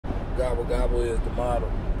Gobble Gobble is the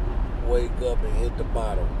motto. Wake up and hit the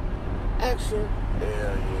bottle. Action.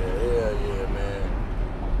 Hell yeah, man.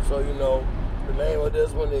 So, the name of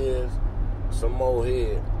this one is Some More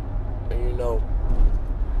Head. And,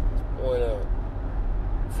 when a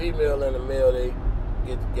female and a male, they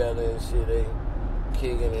get together and shit, they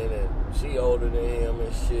kicking it, and she older than him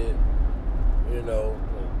and shit,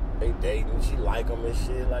 they dating, she like him and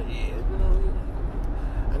shit, like, yeah,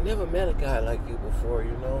 I never met a guy like you before,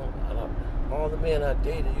 all the men I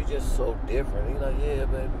dated, you just so different. He's like, yeah,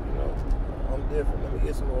 baby, I'm different, let me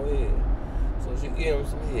get some more head. So she give him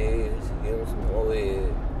some head, she give him some more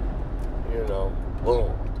head,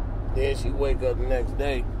 boom. Then she wake up the next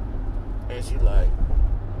day, and she like,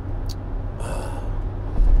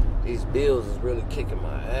 these bills is really kicking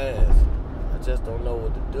my ass. I just don't know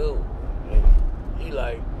what to do. And he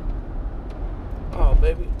like, oh,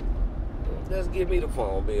 baby, just give me the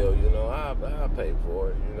phone bill, I'll pay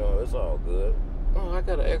for it, it's all good. Oh, I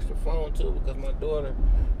got an extra phone, too, because my daughter,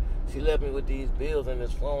 she left me with these bills in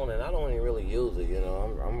this phone, and I don't even really use it,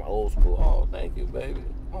 I'm old school. Oh, thank you, baby.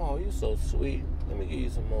 Oh, you so sweet. Let me give you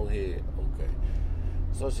some more head. Okay.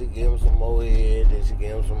 So she give him some more head, then she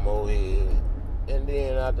give him some more head. And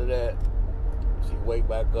then after that, she wake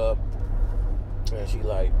back up, and she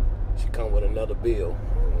come with another bill.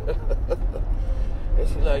 And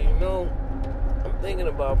she like, I'm thinking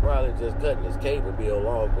about probably just cutting this cable bill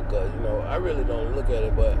off because, I really don't look at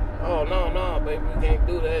it, but, oh, no, baby, we can't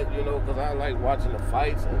do that, because I like watching the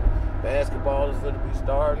fights and basketball is going to be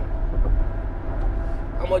starting.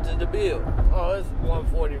 How much is the bill? Oh, it's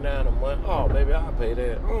 $149 a month. Oh, baby, I'll pay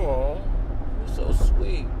that. Oh, you're so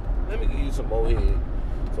sweet. Let me give you some more head.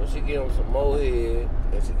 So she give him some more head,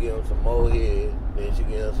 and she give him some more head, then she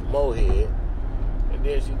give him some more head, and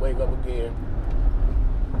then she wake up again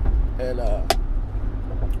and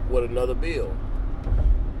with another bill.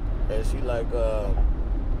 And she like,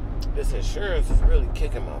 this insurance is really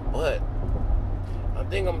kicking my butt. I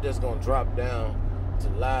think I'm just gonna drop down to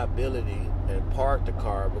liability and park the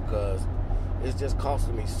car because it's just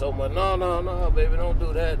costing me so much. No, baby, don't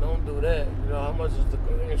do that. How much is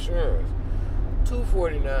the insurance?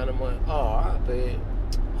 $249 a month. Oh, I pay it.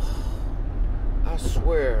 I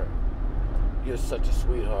swear, you're such a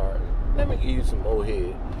sweetheart. Let me give you some more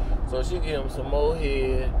head. So she give him some more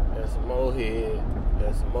head, and some more head,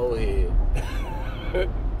 and some more head.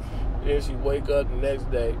 Then she wake up the next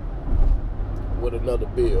day with another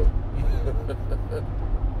bill.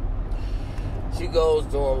 She goes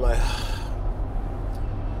to him like,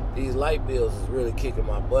 these light bills is really kicking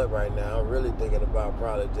my butt right now. I'm really thinking about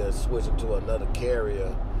probably just switching to another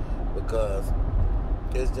carrier because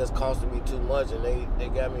it's just costing me too much, and they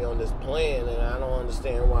got me on this plan, and I don't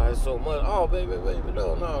understand why it's so much. Oh, baby,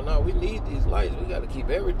 no, we need these lights. We got to keep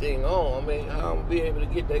everything on. I mean, how I'm gonna be able to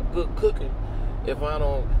get that good cooking if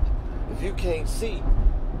you can't see?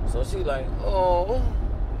 So she like, oh,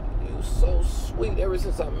 you so sweet. Ever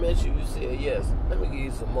since I met you, you said yes. Let me give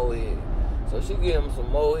you some more head. So she give him some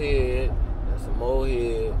more head, and some more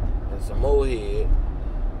head, and some more head,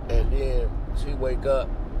 and then she wake up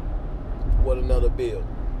with another bill.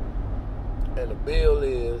 And the bill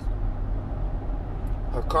is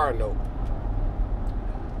her car note.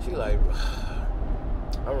 She like,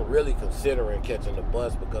 I'm really considering catching the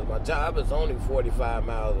bus because my job is only 45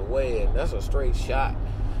 miles away, and that's a straight shot.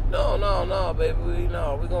 No, baby, we're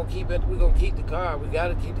gonna keep it. We're gonna keep the car. We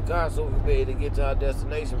gotta keep the car so we can be able to get to our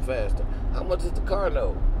destination faster. How much is the car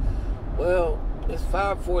note? Well, it's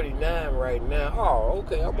 $549 right now. Oh,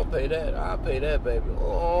 okay, I'm gonna pay that. I'll pay that, baby.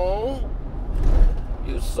 Oh,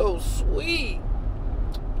 you so sweet.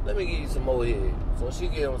 Let me give you some more head. So she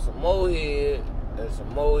give him some more head, and some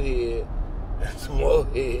more head, and some more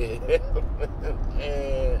head.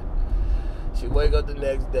 And she wake up the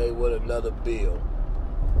next day with another bill.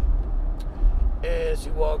 And she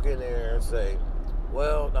walk in there and say,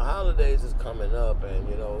 well, the holidays is coming up, and,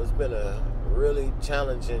 it's been a really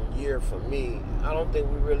challenging year for me. I don't think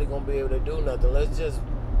we're really going to be able to do nothing. Let's just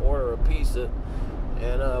order a pizza,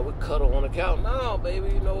 and we cuddle on the couch. No, baby,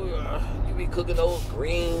 you be cooking those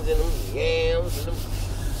greens and them yams and them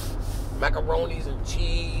macaronis and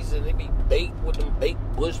cheese, and they be baked with them baked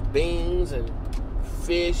bush beans and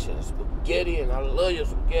fish and spaghetti, and I love your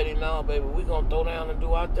spaghetti. Now, baby, we gonna throw down and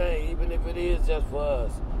do our thing, even if it is just for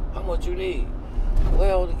us. How much you need?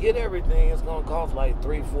 Well, to get everything, it's gonna cost like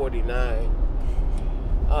 $349.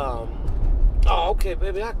 Oh, okay,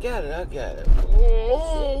 baby, I got it.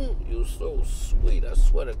 Oh, you so sweet. I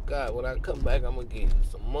swear to God, when I come back, I'm gonna give you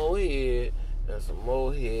some more head, and some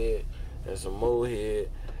more head, and some more head,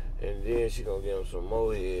 and then she gonna give him some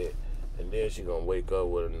more head, and then she gonna wake up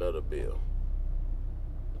with another bill.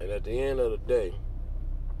 And at the end of the day,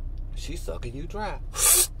 she's sucking you dry.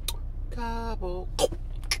 Cabo.